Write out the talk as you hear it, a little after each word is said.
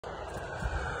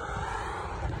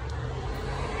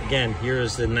again, here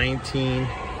is the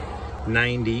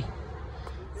 1990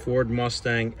 Ford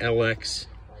Mustang LX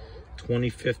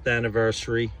 25th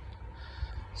anniversary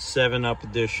 7-Up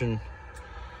edition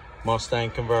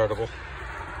Mustang convertible.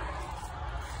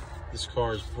 This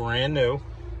car is brand new.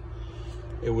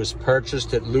 It was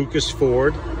purchased at Lucas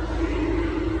Ford.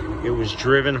 It was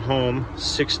driven home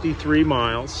 63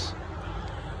 miles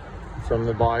from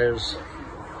the buyer's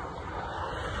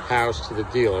house to the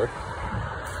dealer.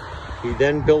 He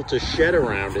then built a shed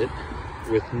around it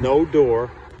with no door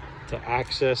to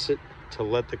access it to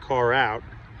let the car out.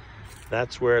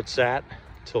 That's where it's at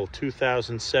till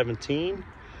 2017,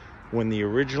 when the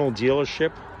original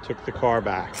dealership took the car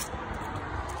back.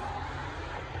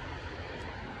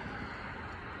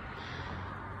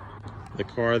 The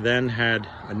car then had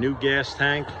a new gas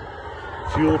tank,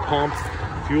 fuel pump,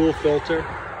 fuel filter,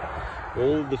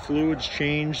 all of the fluids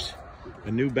changed, a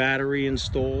new battery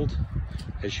installed,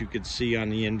 as you could see on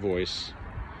the invoice.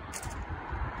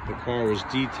 The car was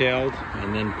detailed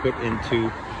and then put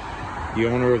into the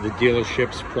owner of the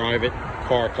dealership's private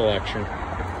car collection.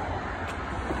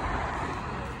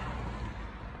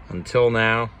 Until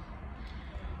now,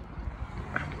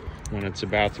 when it's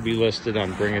about to be listed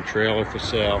on Bring a Trailer for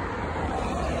Sale.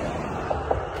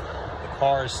 The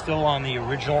car is still on the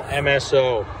original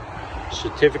MSO,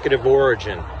 Certificate of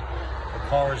Origin. The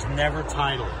car is never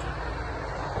titled.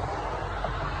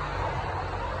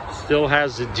 Still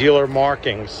has the dealer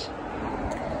markings.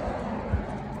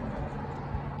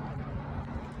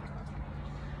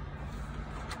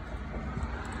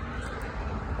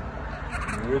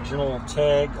 The original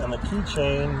tag on the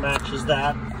keychain matches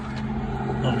that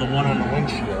of the one on the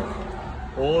windshield.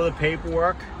 All of the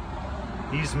paperwork,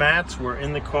 these mats were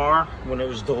in the car when it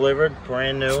was delivered,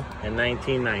 brand new, in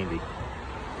 1990.